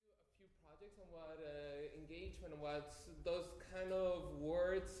and what engagement, what those kind of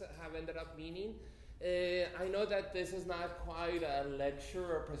words have ended up meaning. I know that this is not quite a lecture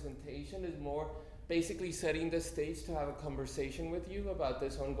or presentation. It's more basically setting the stage to have a conversation with you about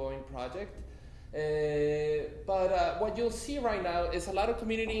this ongoing project. But what you'll see right now is a lot of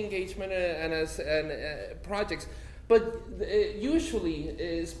community engagement and projects. But usually,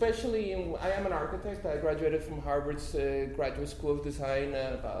 especially, I am an architect. I graduated from Harvard's Graduate School of Design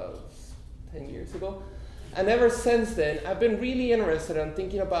about 10 years ago. And ever since then, I've been really interested in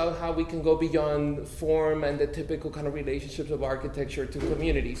thinking about how we can go beyond form and the typical kind of relationships of architecture to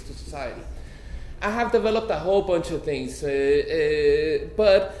communities, to society. I have developed a whole bunch of things,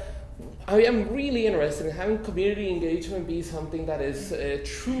 but I am really interested in having community engagement be something that is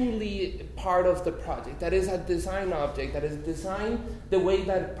truly part of the project, that is a design object, that is designed the way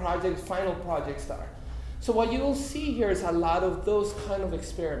that final projects are. So what you will see here is a lot of those kind of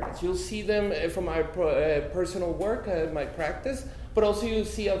experiments. You'll see them from my personal work, my practice, but also you'll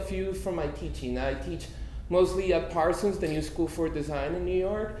see a few from my teaching. I teach mostly at Parsons, the New School for Design in New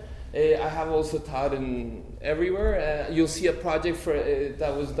York. I have also taught in everywhere. You'll see a project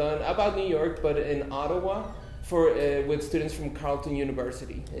that was done about New York, but in Ottawa, with students from Carleton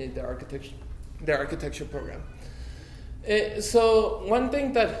University, the architecture program. So one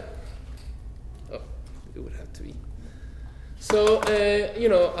thing that it would have to be. So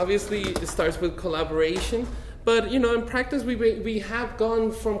obviously it starts with collaboration. But in practice, we have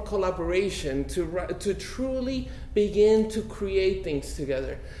gone from collaboration to truly begin to create things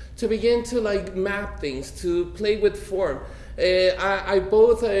together, to begin to map things, to play with form. I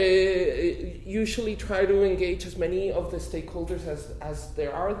both usually try to engage as many of the stakeholders as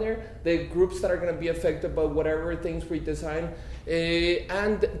there are there, the groups that are going to be affected by whatever things we design,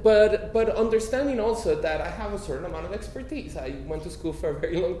 but understanding also that I have a certain amount of expertise. I went to school for a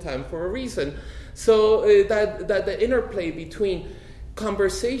very long time for a reason. So that the interplay between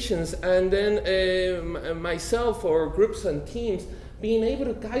conversations and then myself or groups and teams being able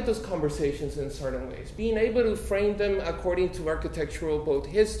to guide those conversations in certain ways, being able to frame them according to architectural both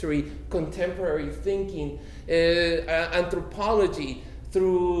history, contemporary thinking, anthropology,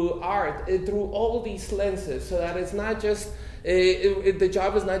 through art, through all these lenses, so that it's not just the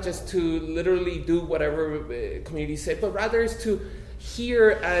job is not just to literally do whatever communities say, but rather is to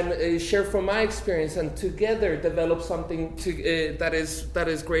hear and share from my experience and together develop something that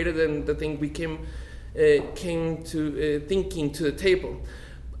is greater than the thing we came to thinking to the table.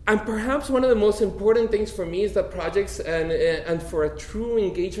 And perhaps one of the most important things for me is that projects and for a true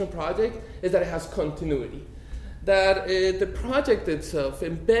engagement project is that it has continuity. That the project itself,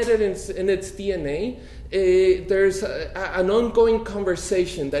 embedded in its DNA, there's an ongoing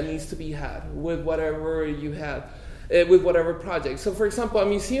conversation that needs to be had with whatever you have, with whatever project. So for example, a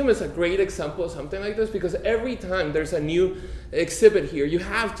museum is a great example of something like this, because every time there's a new exhibit here, you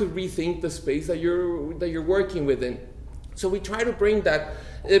have to rethink the space that you're working within. So we try to bring that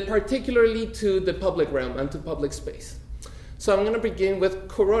particularly to the public realm and to public space. So I'm going to begin with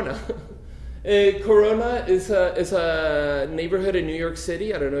Corona. Corona is a neighborhood in New York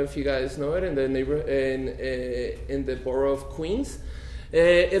City. I don't know if you guys know it, in the borough of Queens.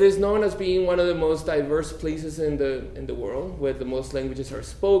 It is known as being one of the most diverse places in the world, where the most languages are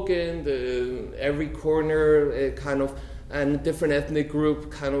spoken. Every corner and different ethnic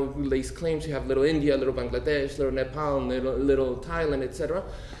group kind of lays claims. You have little India, little Bangladesh, little Nepal, little Thailand, etc.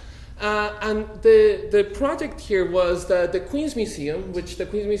 And the project here was the Queens Museum, which the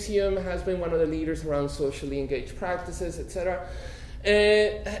Queens Museum has been one of the leaders around socially engaged practices, etc.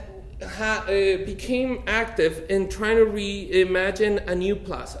 Became active in trying to reimagine a new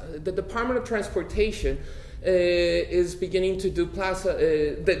plaza. The Department of Transportation is beginning to do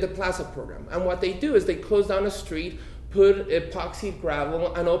the plaza program. And what they do is they close down a street, put epoxy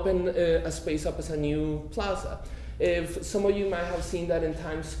gravel, and open a space up as a new plaza. If some of you might have seen that in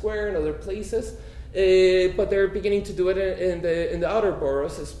Times Square and other places, but they're beginning to do it in the outer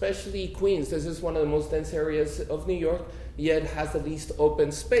boroughs, especially Queens. This is one of the most dense areas of New York, yet has the least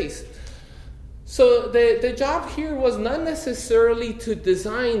open space. So the job here was not necessarily to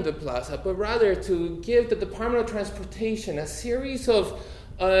design the plaza, but rather to give the Department of Transportation a series of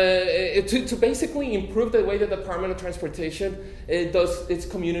to basically improve the way the Department of Transportation does its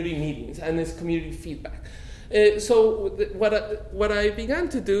community meetings and its community feedback. So what I began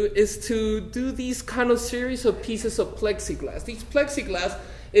to do is to do these kind of series of pieces of plexiglass. These plexiglass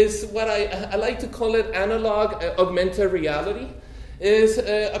is what I like to call it analog augmented reality. Is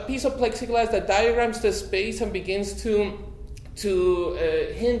a piece of plexiglass that diagrams the space and begins to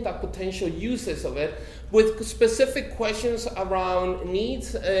hint at potential uses of it, with specific questions around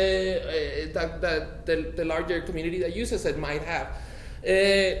needs that the larger community that uses it might have.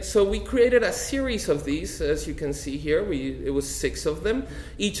 So we created a series of these, as you can see here. It was 6 of them,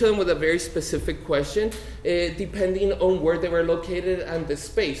 each of them with a very specific question, depending on where they were located and the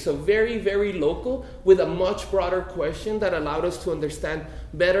space. So very, very local, with a much broader question that allowed us to understand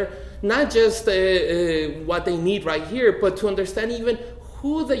better, not just what they need right here, but to understand even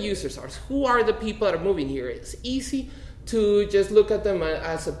who the users are, who are the people that are moving here. It's easy to just look at them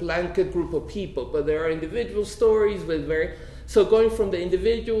as a blanket group of people, but there are individual stories with so going from the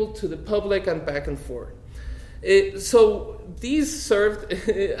individual to the public and back and forth. So these served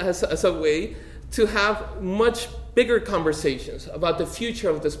as a way to have much bigger conversations about the future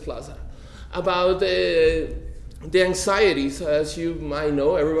of this plaza, about the anxieties. As you might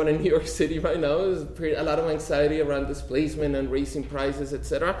know, everyone in New York City right now is a lot of anxiety around displacement and raising prices,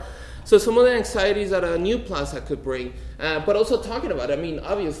 etc. So some of the anxieties that a new plaza could bring, but also talking about,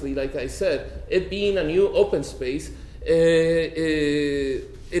 obviously, like I said, it being a new open space,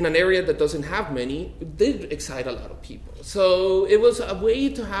 in an area that doesn't have many, did excite a lot of people. So it was a way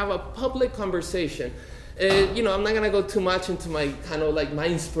to have a public conversation. I'm not going to go too much into my my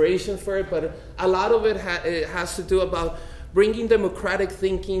inspiration for it, but a lot of it has to do about bringing democratic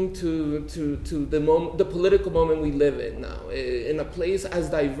thinking to the political moment we live in now, in a place as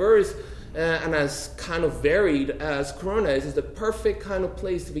diverse and as kind of varied as Corona is the perfect kind of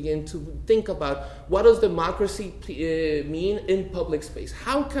place to begin to think about what does democracy mean in public space?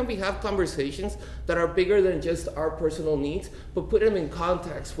 How can we have conversations that are bigger than just our personal needs, but put them in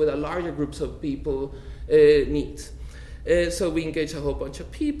context with a larger groups of people needs? So we engaged a whole bunch of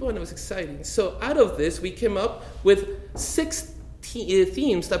people, and it was exciting. So out of this, we came up with 6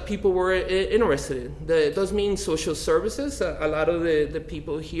 themes that people were interested in. Those mean social services. A lot of the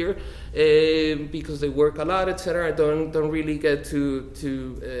people here, because they work a lot, etc., don't really get to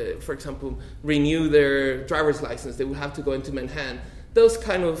for example, renew their driver's license. They would have to go into Manhattan. Those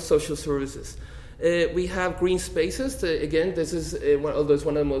kind of social services. We have green spaces. Again, this is although it's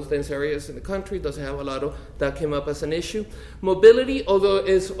one of the most dense areas in the country, doesn't have a lot of that came up as an issue. Mobility, although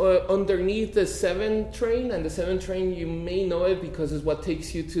it's underneath the 7 train, and the 7 train, you may know it because it's what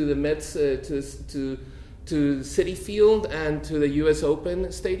takes you to the Mets, to Citi Field and to the U.S.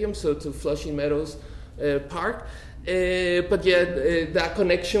 Open Stadium, so to Flushing Meadows Park. But yet that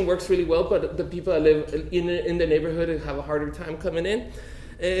connection works really well, but the people that live in the neighborhood have a harder time coming in.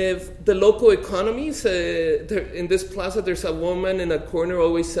 The local economies, in this plaza, there's a woman in a corner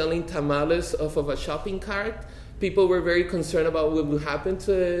always selling tamales off of a shopping cart. People were very concerned about what would happen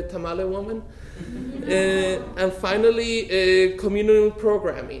to a tamale woman. And finally, communal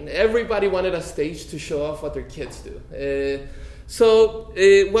programming. Everybody wanted a stage to show off what their kids do. So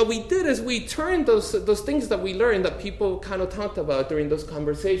what we did is we turned those things that we learned that people kind of talked about during those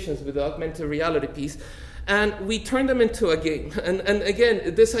conversations with the augmented reality piece, and we turned them into a game. And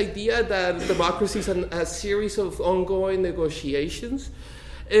again, this idea that democracy is a series of ongoing negotiations,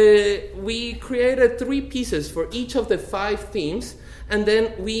 we created 3 pieces for each of the 5 themes, and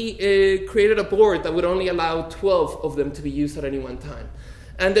then we created a board that would only allow 12 of them to be used at any one time.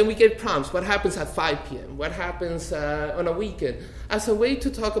 And then we gave prompts. What happens at 5 p.m.? What happens on a weekend? As a way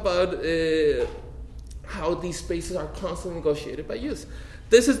to talk about how these spaces are constantly negotiated by use.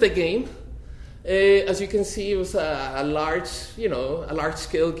 This is the game. As you can see, it was a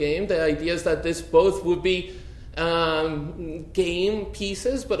large-scale game. The idea is that this both would be game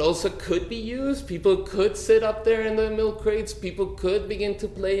pieces, but also could be used. People could sit up there in the milk crates. People could begin to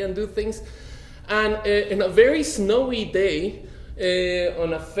play and do things. And in a very snowy day,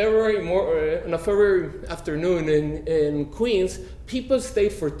 on a February afternoon in Queens, people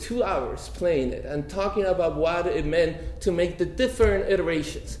stayed for 2 hours playing it and talking about what it meant to make the different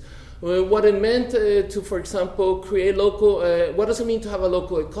iterations. What it meant to, for example, create local, what does it mean to have a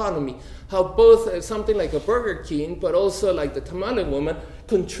local economy? How both something like a Burger King, but also like the Tamale Woman,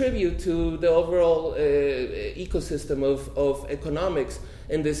 contribute to the overall ecosystem of economics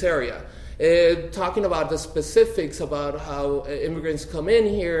in this area. Talking about the specifics about how immigrants come in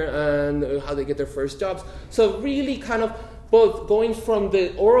here and how they get their first jobs. So really kind of both going from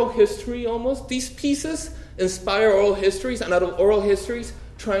the oral history almost, these pieces inspire oral histories, and out of oral histories,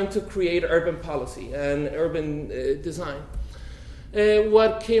 trying to create urban policy and urban design.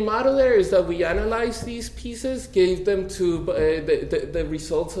 What came out of there is that we analyzed these pieces, gave them to the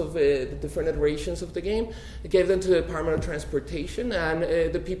results of the different iterations of the game, gave them to the Department of Transportation, and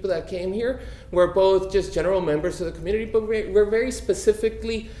the people that came here were both just general members of the community, but were very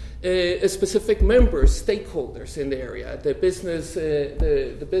specifically specific members, stakeholders in the area, the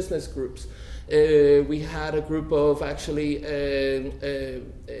business groups. We had a group of actually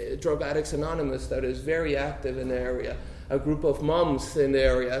Drug Addicts Anonymous that is very active in the area, a group of moms in the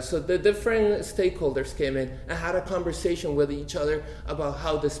area. So the different stakeholders came in and had a conversation with each other about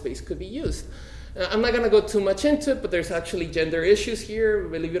how the space could be used. I'm not going to go too much into it, but there's actually gender issues here.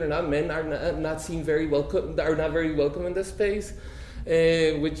 Believe it or not, men are not seen very welcome, are not very welcome in this space,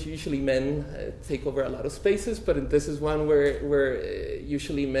 which usually men take over a lot of spaces. But this is one where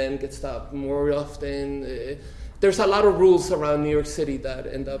usually men get stopped more often. There's a lot of rules around New York City that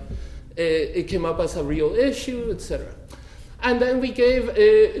end up, it came up as a real issue, etc. And then we gave,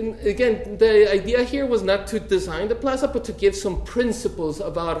 again, the idea here was not to design the plaza, but to give some principles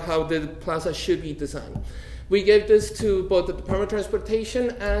about how the plaza should be designed. We gave this to both the Department of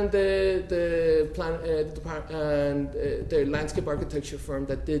Transportation and the landscape architecture firm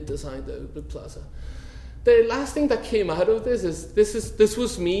that did design the plaza. The last thing that came out of this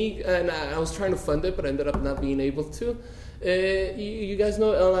was me, and I was trying to fund it, but I ended up not being able to. You guys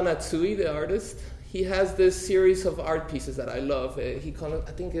know Ella Natsui, the artist? He has this series of art pieces that I love. He called it,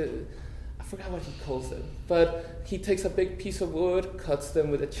 I think, I forgot what he calls them, but he takes a big piece of wood, cuts them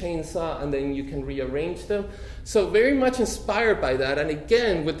with a chainsaw, and then you can rearrange them. So very much inspired by that, and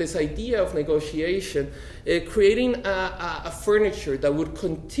again, with this idea of negotiation, creating a furniture that would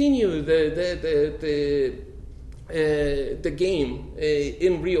continue the game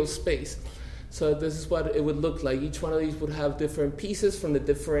in real space. So this is what it would look like. Each one of these would have different pieces from the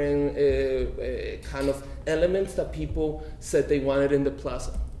different kind of elements that people said they wanted in the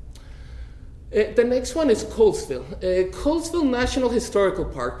plaza. The next one is Colesville. Colesville National Historical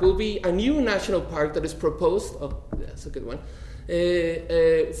Park will be a new national park that is proposed, that's a good one,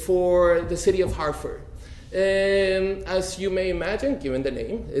 for the city of Hartford. As you may imagine, given the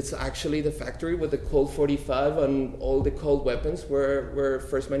name, it's actually the factory where the Colt 45 and all the Colt weapons were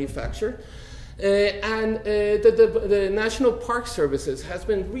first manufactured. The National Park Services has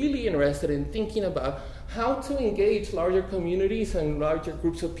been really interested in thinking about how to engage larger communities and larger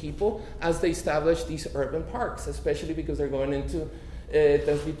groups of people as they establish these urban parks, especially because they're going into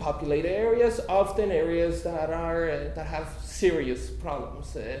densely populated areas, often areas that have serious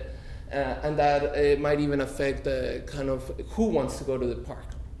problems, and that might even affect kind of who wants to go to the park.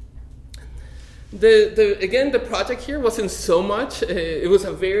 Again, the project here wasn't so much. It was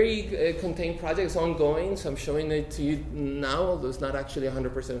a very contained project. It's ongoing, so I'm showing it to you now, although it's not actually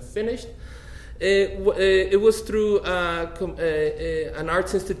 100% finished. It was through an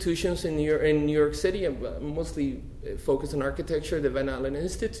arts institutions in New York City, mostly focused on architecture, the Van Allen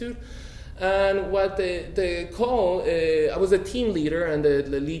Institute. And what the call, I was a team leader and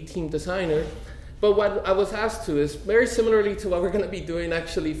the lead team designer. But what I was asked to is very similarly to what we're going to be doing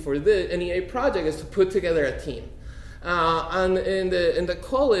actually for the NEA project, is to put together a team. And in the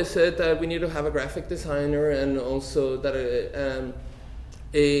call, it said that we need to have a graphic designer and also that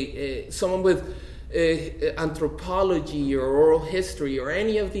someone with anthropology or oral history or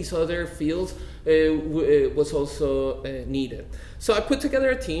any of these other fields was also needed. So I put together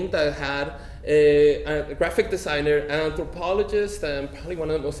a team that had a graphic designer, an anthropologist, and probably one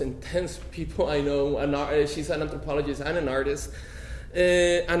of the most intense people I know. She's an anthropologist and an artist.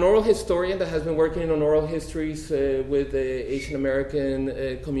 An oral historian that has been working on oral histories with the Asian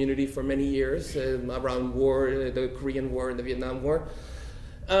American community for many years around war, the Korean War and the Vietnam War.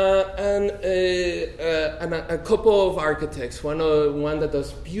 And a couple of architects, one that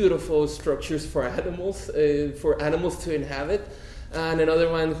does beautiful structures for animals to inhabit, and another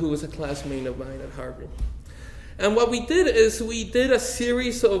one who was a classmate of mine at Harvard. And what we did is we did a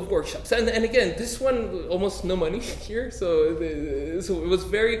series of workshops. And again, this one, almost no money here, so it was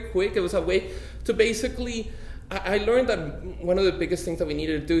very quick. It was a way to basically, I learned that one of the biggest things that we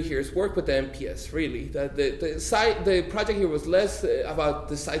needed to do here is work with the MPS, really. That the project here was less about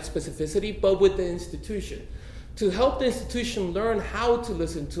the site specificity, but with the institution. To help the institution learn how to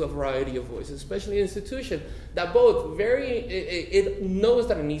listen to a variety of voices, especially an institution that both it knows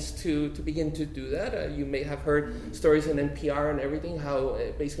that it needs to begin to do that. You may have heard stories in NPR and everything, how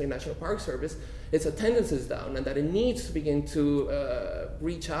basically National Park Service, its attendance is down, and that it needs to begin to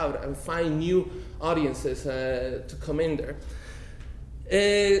reach out and find new audiences to come in there.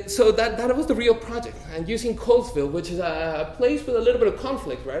 So that was the real project. And using Colesville, which is a place with a little bit of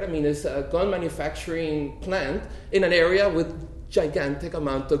conflict, right? I mean, it's a gun manufacturing plant in an area with gigantic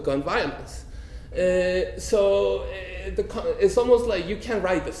amount of gun violence. So it's almost like you can't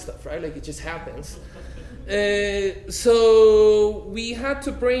write this stuff, right? Like it just happens. So we had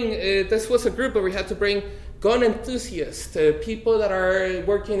to bring, this was a group where we had to bring gun enthusiasts, people that are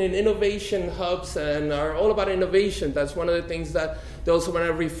working in innovation hubs and are all about innovation. That's one of the things that they also want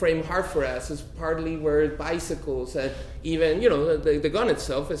to reframe Hartford as, is partly where bicycles and even, the gun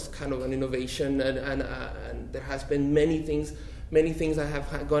itself is kind of an innovation, and there has been many things that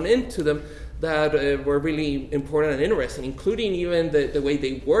have gone into them that were really important and interesting, including even the way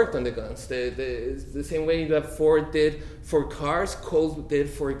they worked on the guns. The same way that Ford did for cars, Colt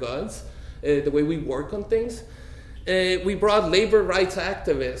did for guns, the way we work on things. We brought labor rights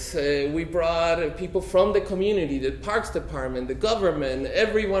activists. We brought people from the community, the Parks Department, the government.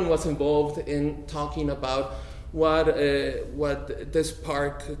 Everyone was involved in talking about what this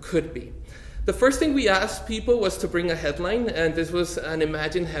park could be. The first thing we asked people was to bring a headline, and this was an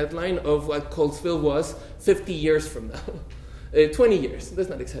imagined headline of what Coltsville was 50 years from now. 20 years, let's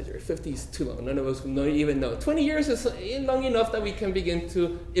not exaggerate, 50 is too long, none of us don't even know. 20 years is long enough that we can begin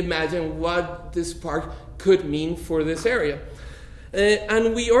to imagine what this park could mean for this area.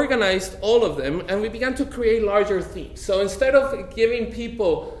 And we organized all of them, and we began to create larger themes. So instead of giving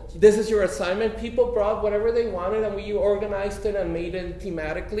people, this is your assignment, people brought whatever they wanted, and we organized it and made it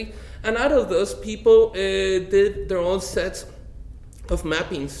thematically. And out of those, people did their own sets of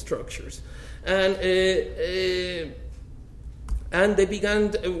mapping structures. And they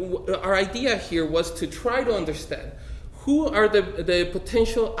began, our idea here was to try to understand who are the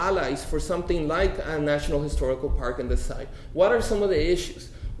potential allies for something like a National Historical Park in the site? What are some of the issues?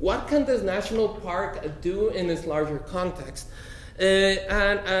 What can this national park do in this larger context?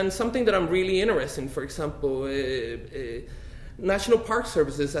 And something that I'm really interested in, for example, National Park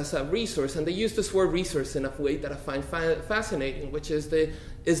Services as a resource, and they use this word resource in a way that I find fascinating, which is the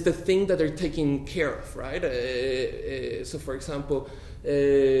thing that they're taking care of, right? So, for example,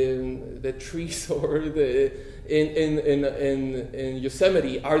 the trees or in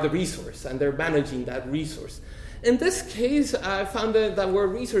Yosemite are the resource, and they're managing that resource. In this case, I found that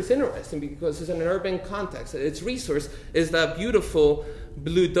word resource interesting because it's in an urban context. Its resource is that beautiful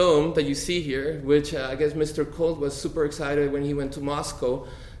blue dome that you see here, which I guess Mr. Colt was super excited when he went to Moscow,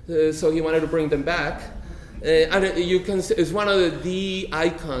 so he wanted to bring them back. And it's one of the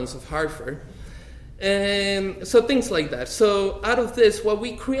icons of Hartford. So things like that. So out of this, what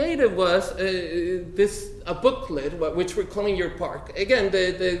we created was a booklet, which we're calling Your Park. Again,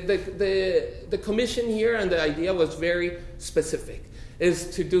 the commission here and the idea was very specific, is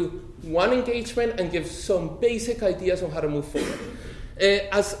to do one engagement and give some basic ideas on how to move forward.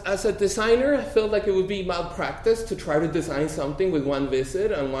 As a designer, I felt like it would be malpractice to try to design something with one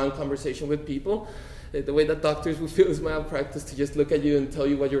visit and one conversation with people. The way that doctors would feel is malpractice to just look at you and tell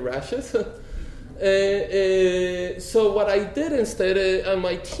you what your rash is. So what I did instead, and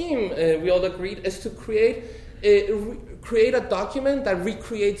my team, we all agreed, is to create a document that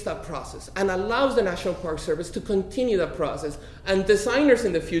recreates that process and allows the National Park Service to continue that process and designers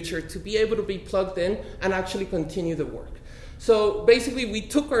in the future to be able to be plugged in and actually continue the work. So basically, we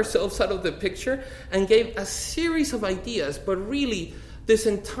took ourselves out of the picture and gave a series of ideas, but really this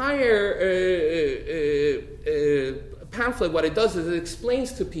entire pamphlet, what it does is it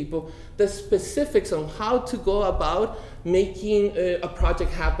explains to people the specifics on how to go about making a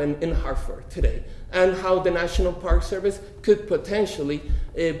project happen in Hartford today, and how the National Park Service could potentially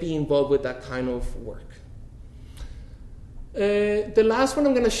be involved with that kind of work. The last one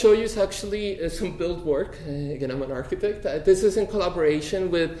I'm going to show you is actually some build work. Again, I'm an architect. This is in collaboration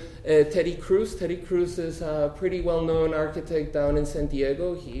with Teddy Cruz. Teddy Cruz is a pretty well-known architect down in San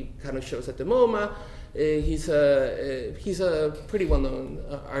Diego. He kind of shows at the MoMA. He's a pretty well-known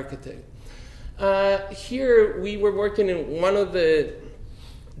architect. Here we were working in one of the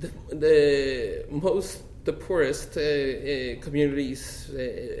poorest communities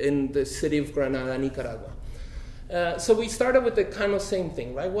in the city of Granada, Nicaragua. So we started with the kind of same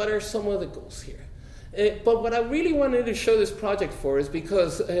thing, right? What are some of the goals here? But what I really wanted to show this project for is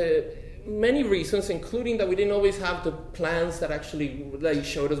because many reasons, including that we didn't always have the plans that actually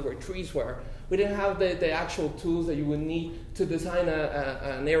showed us where trees were. We didn't have the actual tools that you would need to design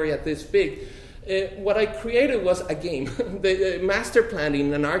an area this big. What I created was a game. The master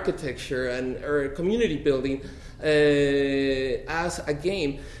planning and architecture or community building as a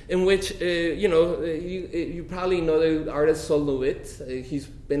game in which, you probably know the artist Sol LeWitt. He's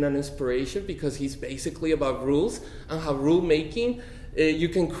been an inspiration because he's basically about rules and how rule making. You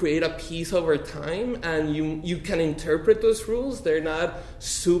can create a piece over time, and you can interpret those rules. They're not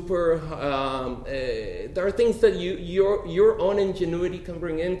super. There are things that your own ingenuity can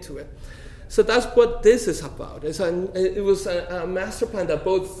bring into it. So that's what this is about. It was a master plan that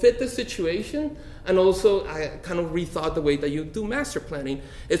both fit the situation And also, I kind of rethought the way that you do master planning.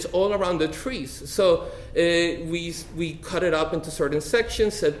 It's all around the trees. So we cut it up into certain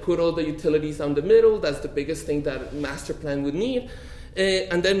sections, said put all the utilities down the middle. That's the biggest thing that master plan would need.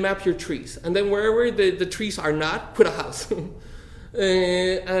 And then map your trees. And then wherever the trees are not, put a house.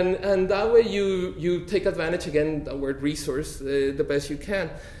 And that way you take advantage, again, the word resource, the best you can.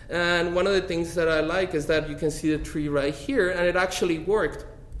 And one of the things that I like is that you can see the tree right here, and it actually worked.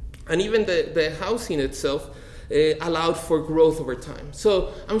 And even the housing itself allowed for growth over time.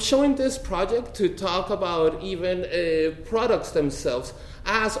 So I'm showing this project to talk about even products themselves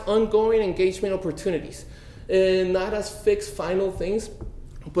as ongoing engagement opportunities. Not as fixed final things,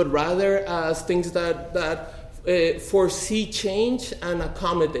 but rather as things that foresee change and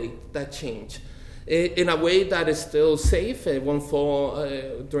accommodate that change in a way that is still safe. It won't fall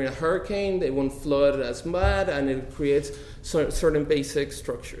during a hurricane, it won't flood as mud, and it creates certain basic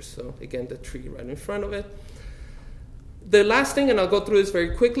structures. So again, the tree right in front of it. The last thing, and I'll go through this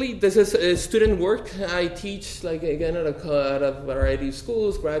very quickly, this is student work. I teach, like, again, at a variety of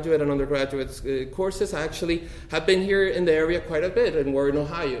schools, graduate and undergraduate courses. I actually have been here in the area quite a bit in Warren,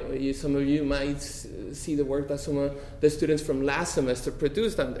 Ohio. Some of you might see the work that some of the students from last semester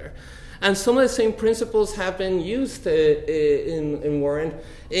produced down there. And some of the same principles have been used in Warren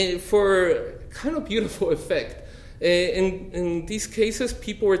for kind of beautiful effect. In these cases,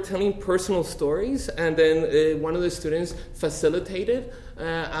 people were telling personal stories, and then one of the students facilitated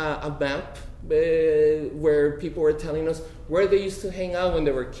a map where people were telling us where they used to hang out when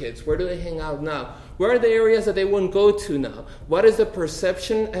they were kids, where do they hang out now, where are the areas that they wouldn't go to now, what is the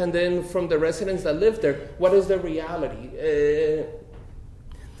perception, and then from the residents that live there, what is the reality.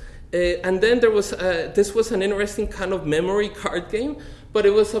 And then there was this was an interesting kind of memory card game, but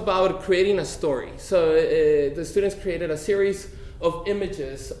it was about creating a story. So the students created a series of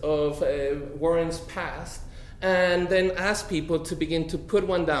images of Warren's past, and then asked people to begin to put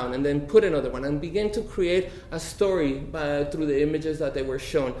one down and then put another one and begin to create a story through the images that they were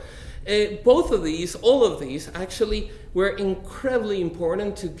shown. All of these actually were incredibly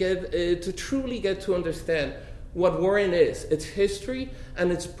important to get to truly get to understand what Warren is, its history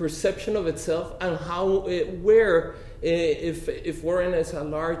and its perception of itself, and how if Warren is a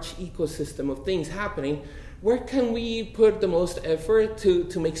large ecosystem of things happening, where can we put the most effort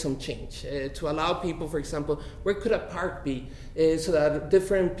to make some change? To allow people, for example, where could a park be so that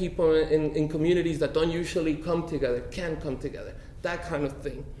different people in communities that don't usually come together can come together, that kind of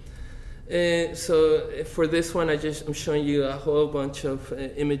thing. So for this one, I'm showing you a whole bunch of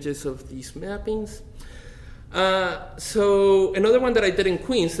images of these mappings. So another one that I did in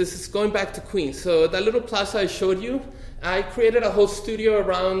Queens, this is going back to Queens. So that little plaza I showed you, I created a whole studio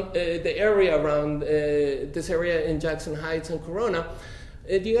around the area around this area in Jackson Heights and Corona.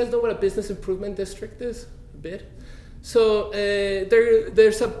 Do you guys know what a business improvement district is? A bit? So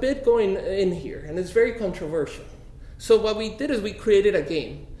there's a bid going in here, and it's very controversial. So what we did is we created a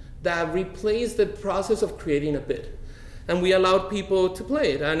game that replaced the process of creating a bid. And we allowed people to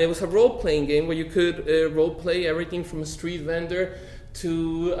play it. And it was a role-playing game where you could role-play everything from a street vendor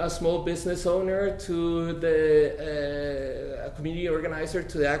to a small business owner to a community organizer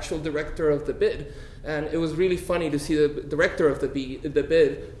to the actual director of the bid. And it was really funny to see the director of the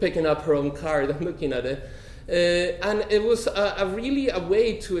bid picking up her own card and looking at it. And it was really a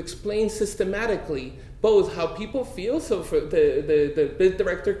way to explain systematically both how people feel, so for the bid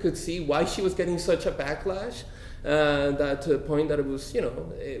director could see why she was getting such a backlash, that to the point that it was,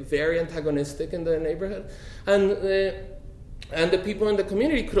 very antagonistic in the neighborhood, and the people in the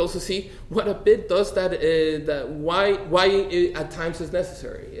community could also see what a bid does, that why it at times is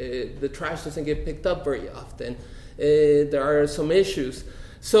necessary. The trash doesn't get picked up very often. There are some issues.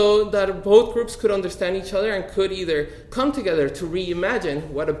 So that both groups could understand each other and could either come together to reimagine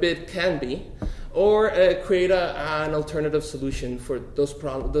what a bid can be, or create an alternative solution for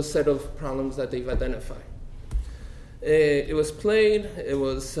those set of problems that they've identified. It was played. It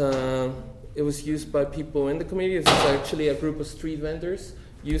was used by people in the community. It was actually a group of street vendors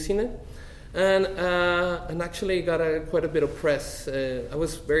using it, and actually got quite a bit of press. I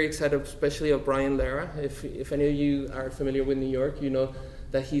was very excited, especially of Brian Lara. If any of you are familiar with New York, you know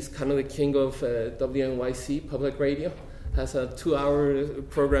that he's kind of the king of WNYC public radio. Has a 2-hour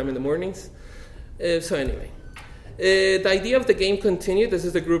program in the mornings. So anyway, The idea of the game continued. This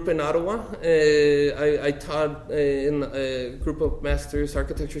is the group in Ottawa. I taught in a group of master's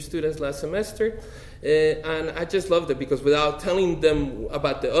architecture students last semester, and I just loved it because without telling them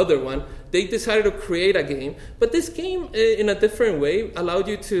about the other one, they decided to create a game. But this game, in a different way, allowed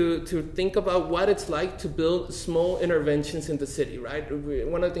you to think about what it's like to build small interventions in the city, right?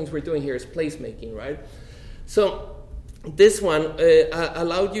 One of the things we're doing here is placemaking, right? So this one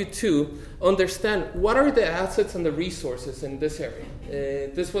allowed you to understand what are the assets and the resources in this area.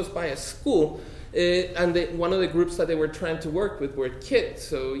 This was by a school, and one of the groups that they were trying to work with were kids.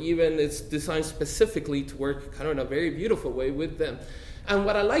 So even it's designed specifically to work kind of in a very beautiful way with them. And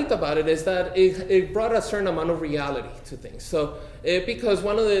what I liked about it is that it brought a certain amount of reality to things. So because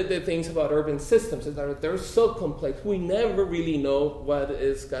one of the things about urban systems is that they're so complex, we never really know what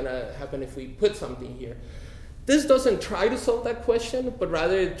is going to happen if we put something here. This doesn't try to solve that question, but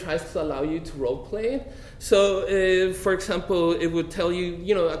rather it tries to allow you to role play it. So, for example, it would tell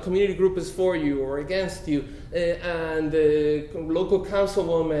you, a community group is for you or against you, and the local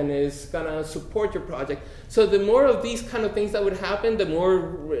councilwoman is gonna support your project. So the more of these kind of things that would happen, the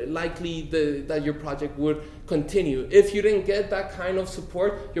more likely that your project would continue. If you didn't get that kind of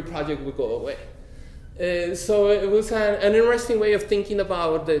support, your project would go away. So it was an interesting way of thinking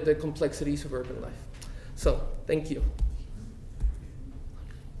about the complexities of urban life. So, thank you.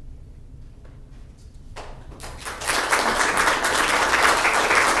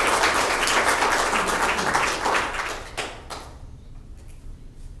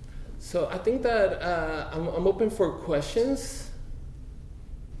 So I think that I'm open for questions,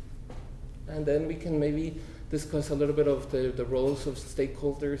 and then we can maybe discuss a little bit of the roles of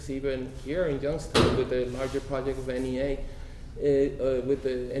stakeholders even here in Youngstown with the larger project of NEA, with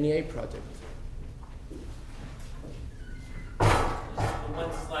the NEA project.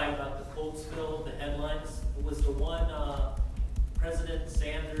 One slide about the Coltsville, the headlines. It was the one President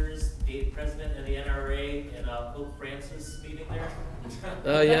Sanders, the president of the NRA, and Pope Francis meeting there.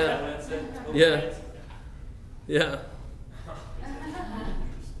 Yeah. That's it. Yeah. Francis. Yeah.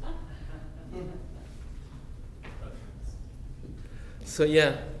 So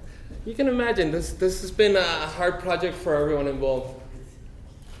yeah, you can imagine this has been a hard project for everyone involved,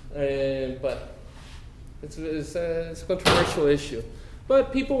 but it's a controversial issue.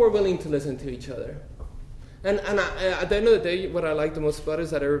 But people were willing to listen to each other. And at the end of the day, what I like the most about it is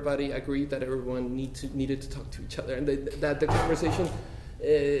that everybody agreed that everyone needed to talk to each other. And that the conversation,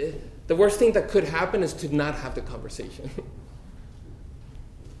 the worst thing that could happen is to not have the conversation.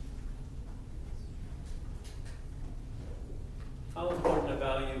 How important a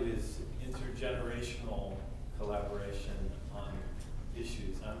value is intergenerational collaboration on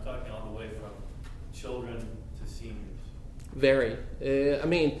issues? I'm talking all the way from children to seniors. Very.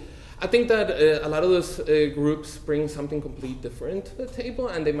 I think that a lot of those groups bring something completely different to the table,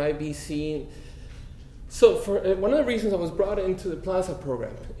 and they might be seen. So, for one of the reasons I was brought into the Plaza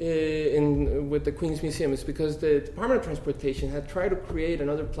program with the Queens Museum is because the Department of Transportation had tried to create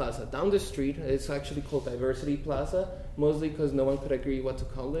another plaza down the street. It's actually called Diversity Plaza, mostly because no one could agree what to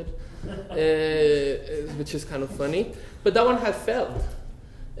call it, which is kind of funny. But that one had failed.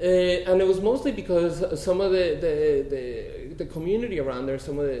 And it was mostly because some of the community around there,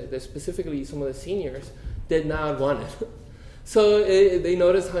 specifically some of the seniors, did not want it. So they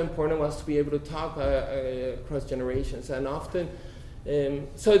noticed how important it was to be able to talk across generations, and often,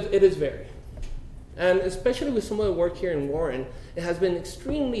 so it is varied. And especially with some of the work here in Warren, it has been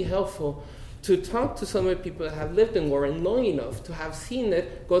extremely helpful to talk to some of the people that have lived in Warren long enough to have seen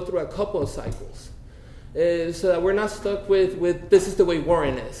it go through a couple of cycles. So that we're not stuck with this is the way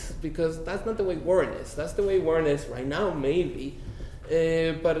Warren is, because that's not the way Warren is. That's the way Warren is right now, maybe,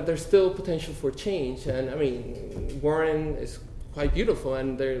 but there's still potential for change. And Warren is quite beautiful,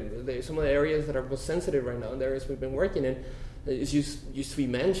 and there some of the areas that are most sensitive right now, the areas we've been working in, used to be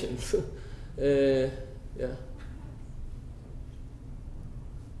mansions. Yeah.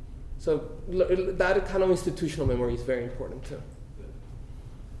 So that kind of institutional memory is very important too.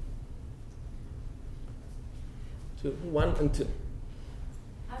 1 and 2.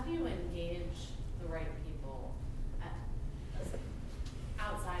 How do you engage the right people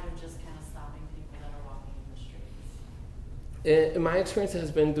outside of just kind of stopping people that are walking in the streets? In my experience,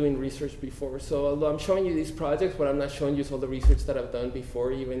 has been doing research before. So although I'm showing you these projects, what I'm not showing you is all the research that I've done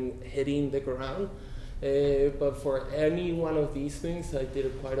before even hitting the ground. But for any one of these things, I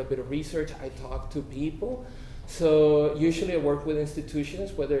did quite a bit of research. I talked to people. So usually I work with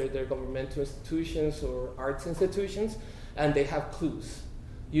institutions, whether they're governmental institutions or arts institutions, and they have clues.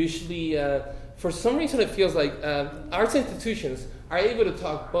 Usually, for some reason, it feels like arts institutions are able to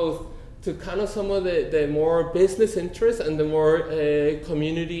talk both to kind of some of the more business interests and the more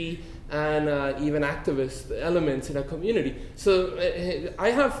community and even activist elements in a community. So I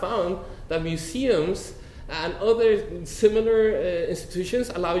have found that museums and other similar institutions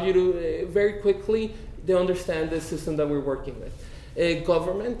allow you to very quickly understand the system that we're working with.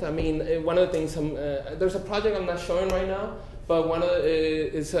 Government, I mean, one of the things, there's a project I'm not showing right now, but one of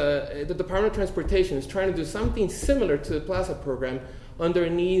is the Department of Transportation is trying to do something similar to the Plaza program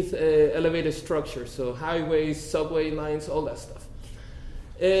underneath elevated structures, so highways, subway lines, all that stuff.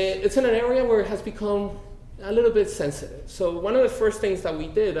 It's in an area where it has become a little bit sensitive. So one of the first things that we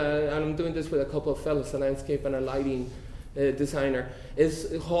did, and I'm doing this with a couple of fellows, a landscape and a lighting designer,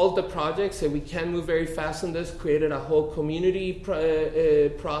 is hold the project, so we can move very fast on this, created a whole community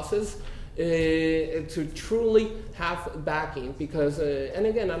process to truly have backing, because, and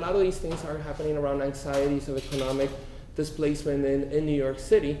again, a lot of these things are happening around anxieties of economic displacement in New York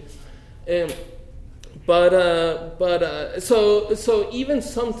City. So even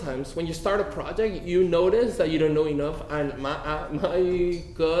sometimes when you start a project, you notice that you don't know enough, and my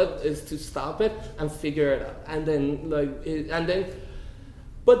good is to stop it and figure it out, and then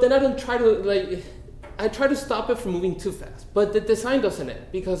but then I don't try to I try to stop it from moving too fast. But the design doesn't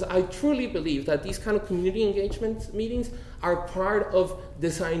end, because I truly believe that these kind of community engagement meetings are part of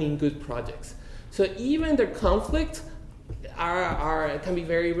designing good projects. So even their conflict can be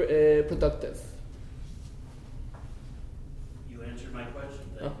very productive. My question,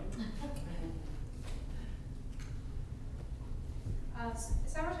 thank you.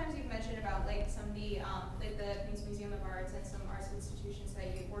 Several times you've mentioned about some of the like the Queens Museum of Arts and some arts institutions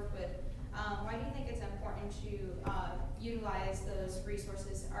that you've worked with. Why do you think it's important to utilize those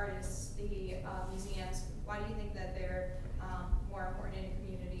resources, artists, the museums? Why do you think that they're more important in a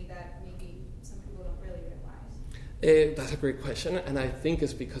community that maybe some people don't really realize? That's a great question, and I think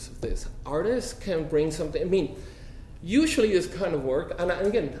it's because of this. Artists can bring something. I mean, usually this kind of work, and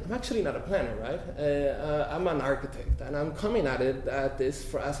again, I'm actually not a planner, right? I'm an architect, and I'm coming at this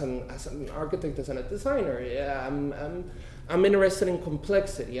as an architect, as a designer. Yeah, I'm interested in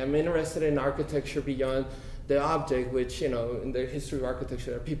complexity. I'm interested in architecture beyond the object, which, in the history of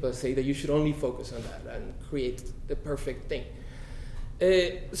architecture, people say that you should only focus on that and create the perfect thing.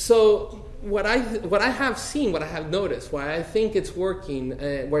 So what I have seen, what I have noticed, why I think it's working,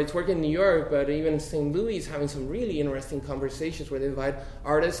 where it's working in New York, but even St. Louis, having some really interesting conversations where they invite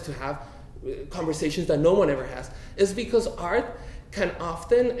artists to have conversations that no one ever has, is because art can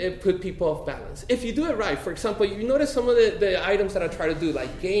often put people off balance. If you do it right, for example, you notice some of the items that I try to do,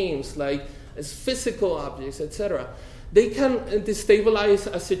 like games, like physical objects, etc., they can destabilize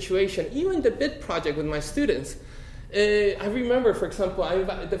a situation. Even the BIT project with my students, I remember, for example,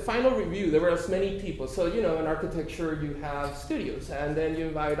 the final review, there were as many people. So, in architecture, you have studios, and then you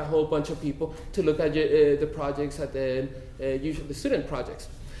invite a whole bunch of people to look at the projects, usually the student projects.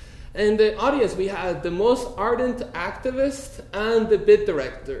 And the audience, we had the most ardent activists and the bid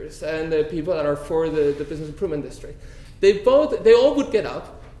directors and the people that are for the business improvement district. They all would get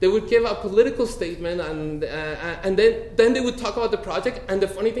up. They would give a political statement, and then they would talk about the project. And the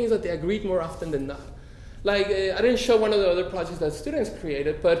funny thing is that they agreed more often than not. I didn't show one of the other projects that students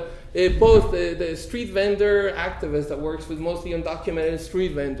created, but both the street vendor activist that works with mostly undocumented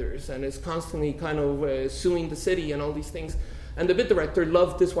street vendors and is constantly kind of suing the city and all these things, and the bid director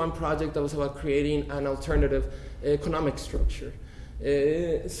loved this one project that was about creating an alternative economic structure.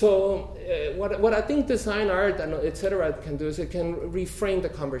 So what I think design, art, and et cetera can do is it can reframe the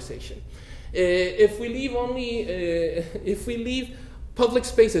conversation. If we leave public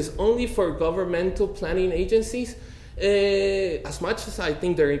spaces only for governmental planning agencies, as much as I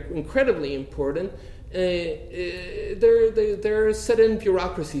think they're incredibly important, there are certain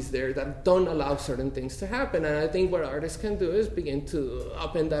bureaucracies there that don't allow certain things to happen. And I think what artists can do is begin to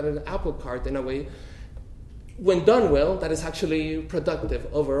upend that apple cart in a way, when done well, that is actually productive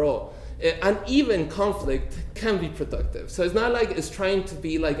overall. And even conflict can be productive. So it's not like it's trying to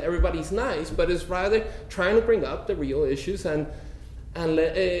be like everybody's nice, but it's rather trying to bring up the real issues. And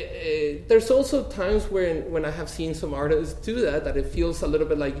there's also times when I have seen some artists do that it feels a little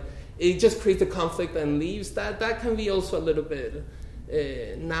bit like it just creates a conflict and leaves. That can be also a little bit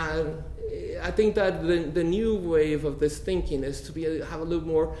I think that the new wave of this thinking is to have a little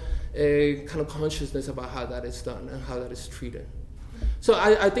more kind of consciousness about how that is done and how that is treated. So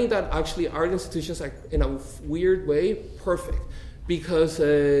I think that actually art institutions are, in a weird way, perfect, because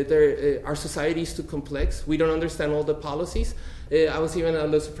our society is too complex. We don't understand all the policies. I was even a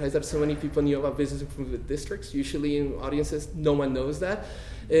little surprised that so many people knew about business improvement districts. Usually in audiences, no one knows that.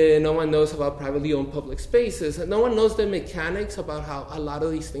 No one knows about privately owned public spaces. And no one knows the mechanics about how a lot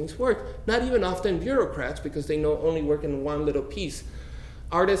of these things work. Not even often bureaucrats, because they know only work in one little piece.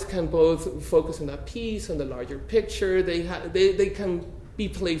 Artists can both focus on that piece, on the larger picture. They can be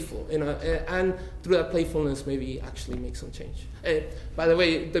playful, and through that playfulness, maybe actually make some change. By the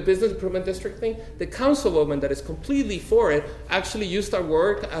way, the business improvement district thing, the councilwoman that is completely for it actually used our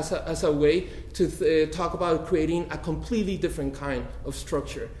work as a way to talk about creating a completely different kind of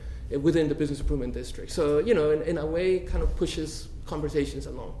structure within the business improvement district. So, in a way, kind of pushes conversations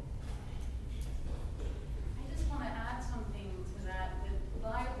along. I just want to add something to that with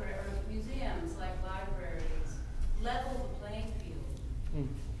library or museums like libraries, level the playing field.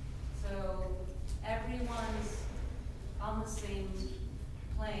 So everyone's on the same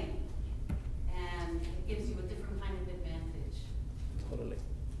plane, and it gives you a different kind of advantage. Totally.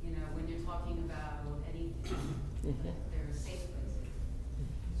 When you're talking about anything, that there are safe places.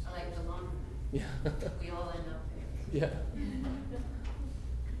 I like the laundromat. Yeah. We all end up there. Yeah.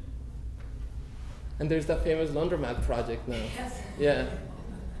 And there's that famous laundromat project now. Yes. Yeah.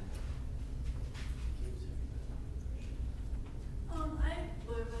 I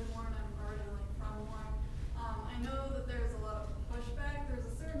live in Warren. I'm originally from Warren. I know that there's a lot of pushback. There's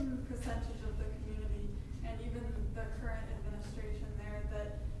a certain percentage of the community and even the current administration there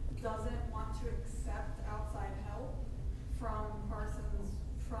that doesn't want to accept outside help from Parsons,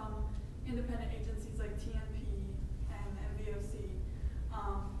 from independent agencies like TNP and MVOC.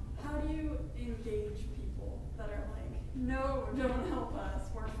 How do you engage people that are like, no, don't help us,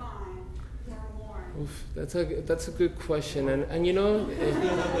 we're fine, we're Warren? Oof, that's a good question, and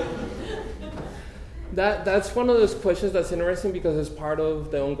that's one of those questions that's interesting because as part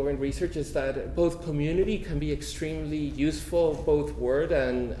of the ongoing research is that both community can be extremely useful, both word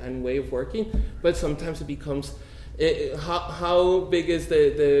and way of working, but sometimes it becomes how big is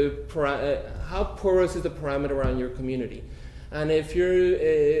how porous is the parameter around your community, and if you're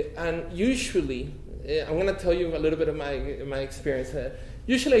and usually I'm going to tell you a little bit of my experience.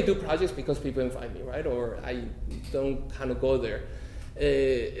 Usually I do projects because people invite me, right? Or I don't kind of go there.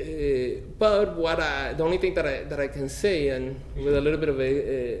 But the only thing that I can say, and with a little bit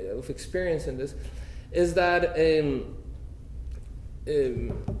of experience in this, is that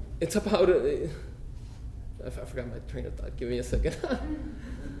it's about. I forgot my train of thought. Give me a second.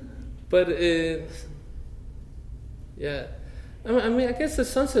 But yeah. I mean, I guess the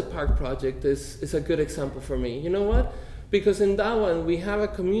Sunset Park project is a good example for me. You know what? Because in that one, we have a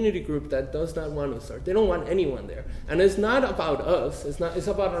community group that does not want to start. They don't want anyone there. And it's not about us. It's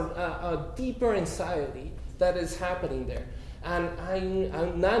about a deeper anxiety that is happening there. And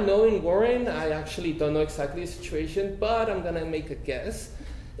I'm not knowing Warren, I actually don't know exactly the situation, but I'm going to make a guess,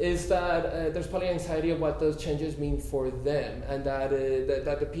 is that there's probably anxiety of what those changes mean for them, and that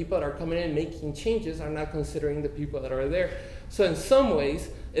the people that are coming in making changes are not considering the people that are there. So in some ways,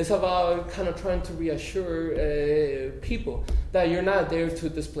 it's about kind of trying to reassure people that you're not there to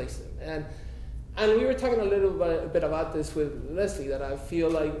displace them. And we were talking a little bit about this with Leslie, that I feel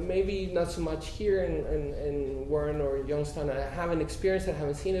like maybe not so much here in Warren or Youngstown. I haven't experienced it, I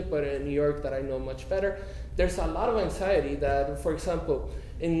haven't seen it, but in New York that I know much better, there's a lot of anxiety that, for example,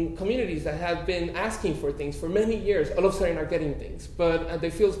 in communities that have been asking for things for many years, all of a sudden are getting things. But they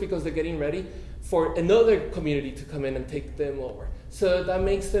feel it's because they're getting ready for another community to come in and take them over. So that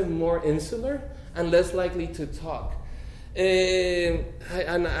makes them more insular and less likely to talk. I'm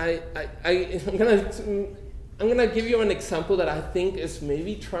gonna give you an example that I think is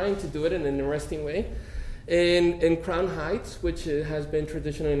maybe trying to do it in an interesting way. In Crown Heights, which has been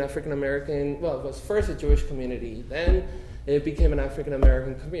traditionally an African American, well, it was first a Jewish community, then it became an African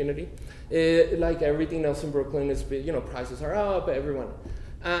American community. Like everything else in Brooklyn, prices are up, everyone.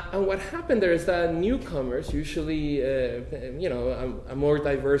 And what happened there is that newcomers, usually, a more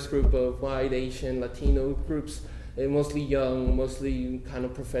diverse group of white, Asian, Latino groups, mostly young, mostly kind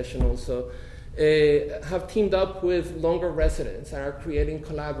of professionals, so have teamed up with longer residents and are creating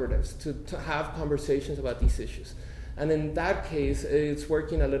collaboratives to have conversations about these issues. And in that case, it's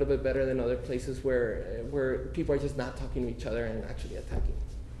working a little bit better than other places where people are just not talking to each other and actually attacking.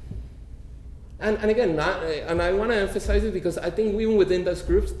 And again, and I want to emphasize it because I think even within those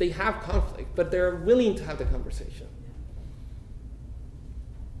groups, they have conflict, but they're willing to have the conversation.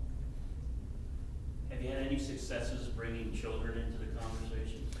 Have you had any successes bringing children into the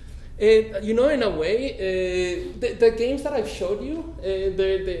conversation? In a way, the games that I've showed you,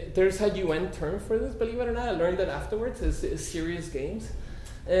 there's a UN term for this, believe it or not. I learned that afterwards, is serious games.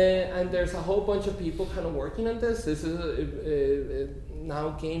 And there's a whole bunch of people kind of working on this. This is now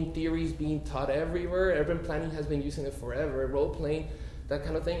game theory is being taught everywhere. Urban planning has been using it forever. Role playing, that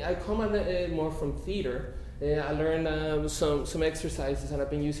kind of thing. I come more from theater. I learned some exercises, and I've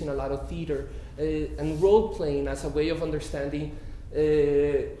been using a lot of theater and role playing as a way of understanding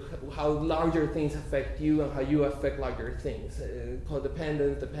how larger things affect you and how you affect larger things.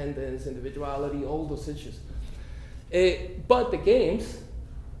 Codependence, dependence, individuality, all those issues. But the games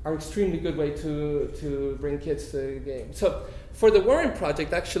are extremely good way to bring kids to the game. So for the Warren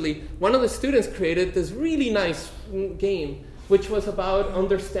project, actually, one of the students created this really nice game, which was about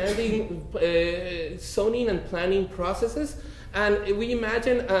understanding zoning and planning processes. And we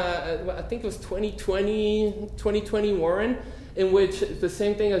imagine, I think it was 2020 Warren, in which the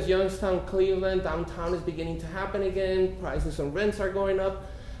same thing as Youngstown, Cleveland, downtown is beginning to happen again, prices on rents are going up.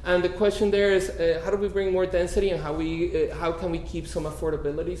 And the question there is, how do we bring more density, and how can we keep some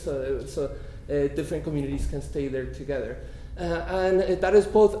affordability so different communities can stay there together? And that is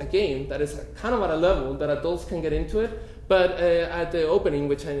both a game that is kind of at a level that adults can get into it, but at the opening,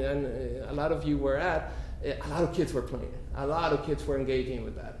 which a lot of you were at, a lot of kids were playing it. A lot of kids were engaging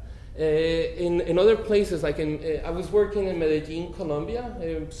with that. In other places, like I was working in Medellin, Colombia.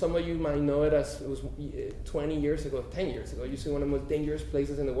 Some of you might know it as it was 10 years ago, used to be one of the most dangerous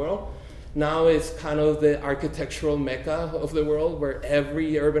places in the world. Now it's kind of the architectural mecca of the world, where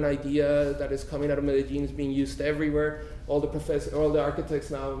every urban idea that is coming out of Medellin is being used everywhere. All the architects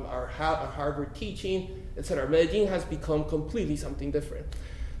now are Harvard teaching, etc. Medellin has become completely something different.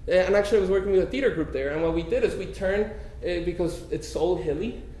 And actually, I was working with a theater group there, and what we did is we turned, because it's so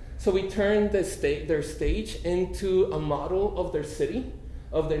hilly, so we turned their stage into a model of their city,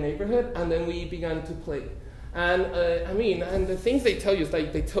 of their neighborhood, and then we began to play. And and the things they tell you is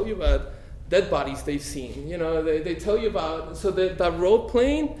like they tell you about dead bodies they've seen. You know, they tell you about, so that role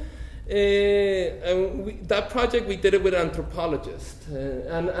playing. That project, we did it with anthropologists,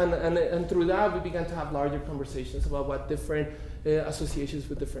 and through that we began to have larger conversations about what different associations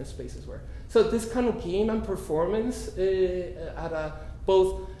with different spaces were. So this kind of game and performance at a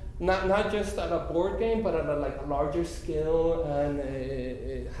both not just at a board game, but at a larger scale, and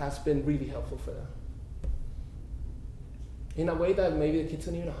it has been really helpful for them. In a way that maybe the kids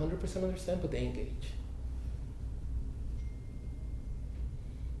don't even 100% understand, but they engage.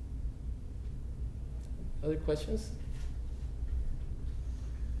 Other questions?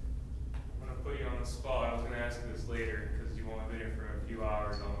 I'm going to put you on the spot. I was going to ask you this later because you've only been here for a few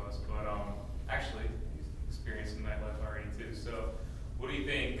hours almost, but actually, you've experienced some nightlife already too. So what do you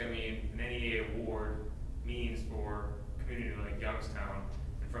think, an NEA award means for a community like Youngstown?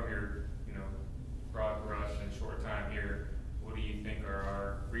 And from your, broad brush and short time here, what do you think are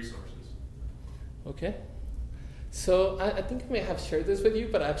our resources? Okay. So I think I may have shared this with you,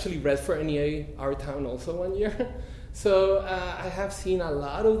 but I actually read for NEA Our Town also one year. So I have seen a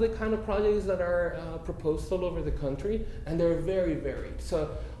lot of the kind of projects that are proposed all over the country, and they're very varied. So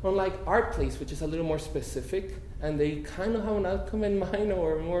unlike Art Place, which is a little more specific, and they kind of have an outcome in mind,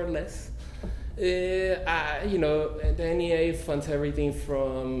 or more or less, the NEA funds everything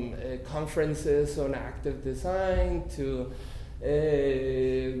from conferences on active design to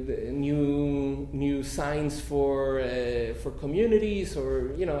new signs for communities,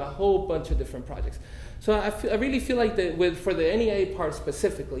 or a whole bunch of different projects. So I really feel like for the NEA part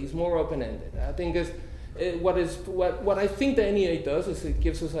specifically, it's more open-ended. I think what I think the NEA does is it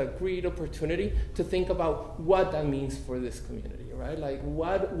gives us a great opportunity to think about what that means for this community, right? Like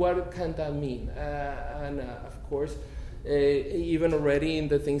what can that mean? Of course, even already in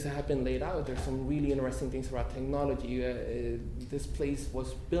the things that have been laid out, there's some really interesting things about technology. This place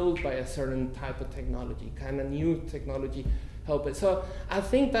was built by a certain type of technology, kind of new technology help it. So I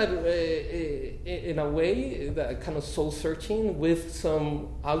think that in a way, that kind of soul searching with some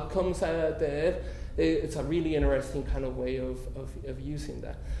outcomes at the end, it's a really interesting kind of way of using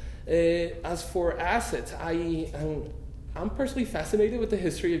that. As for assets, I'm personally fascinated with the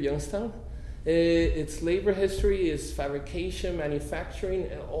history of Youngstown. Its labor history, its fabrication, manufacturing,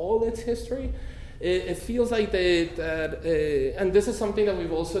 and all its history. It feels like and this is something that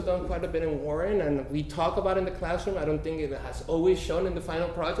we've also done quite a bit in Warren, and we talk about in the classroom. I don't think it has always shown in the final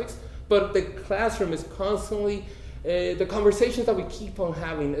projects, but the classroom is constantly, the conversations that we keep on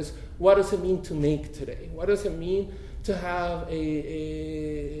having is, what does it mean to make today? What does it mean to have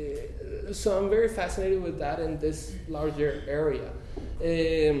so I'm very fascinated with that in this larger area.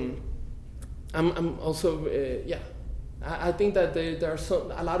 I'm also, I think that there are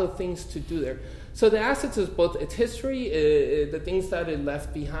a lot of things to do there. So the assets is both its history, the things that it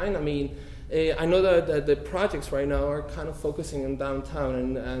left behind. I know that the projects right now are kind of focusing on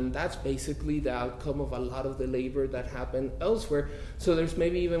downtown, and that's basically the outcome of a lot of the labor that happened elsewhere. So there's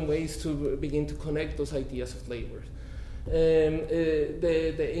maybe even ways to begin to connect those ideas of labor.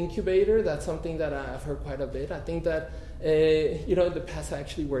 The incubator, that's something that I've heard quite a bit. I think that, in the past I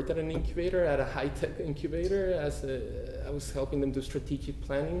actually worked at an incubator, at a high-tech incubator, I was helping them do strategic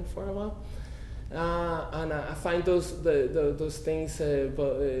planning for a while. And I find those things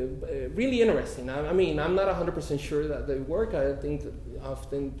really interesting. I mean, I'm not 100% sure that they work. I think that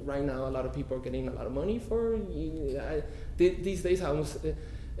often right now a lot of people are getting a lot of money for these days. I almost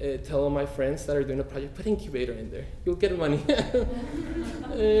tell all my friends that are doing a project, put incubator in there. You'll get money.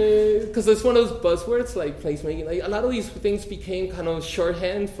 Because it's one of those buzzwords like placemaking. Like, a lot of these things became kind of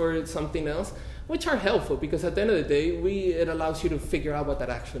shorthand for something else, which are helpful because at the end of the day, it allows you to figure out what that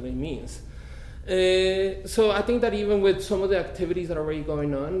actually means. So I think that even with some of the activities that are already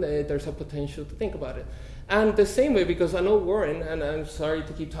going on, there's a potential to think about it. And the same way, because I know Warren, and I'm sorry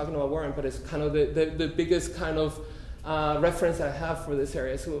to keep talking about Warren, but it's kind of the biggest kind of reference that I have for this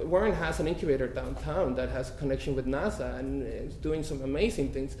area. So Warren has an incubator downtown that has a connection with NASA and is doing some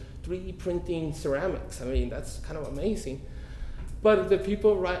amazing things, 3D printing ceramics. I mean, that's kind of amazing. But the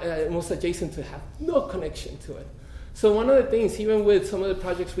people most adjacent to have no connection to it. So one of the things, even with some of the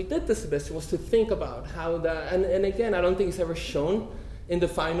projects we did this semester, was to think about how that, and again, I don't think it's ever shown in the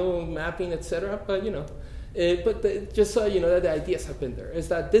final mapping, etc. But just so you know that the ideas have been there, is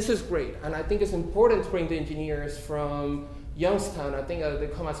that this is great, and I think it's important to bring the engineers from Youngstown. I think they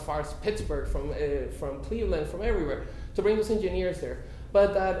come as far as Pittsburgh, from Cleveland, from everywhere, to bring those engineers there.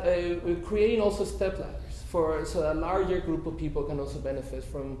 But that we're creating also step ladders so a larger group of people can also benefit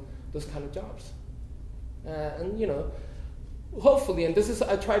from those kind of jobs. Hopefully, and this is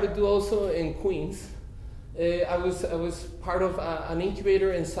I try to do also in Queens. I was part of an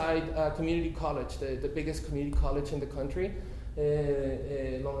incubator inside a community college, the biggest community college in the country,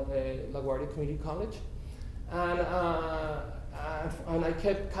 LaGuardia Community College, and I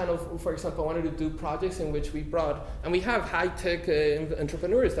kept kind of, for example, I wanted to do projects in which we brought, and we have high-tech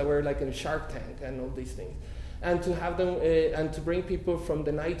entrepreneurs that were like in Shark Tank and all these things. And to have them, and to bring people from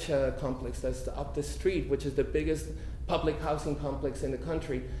the NYCHA complex that's up the street, which is the biggest public housing complex in the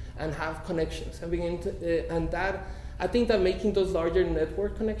country, and have connections. And begin to, and that, I think that making those larger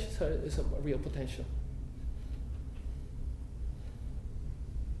network connections is a real potential.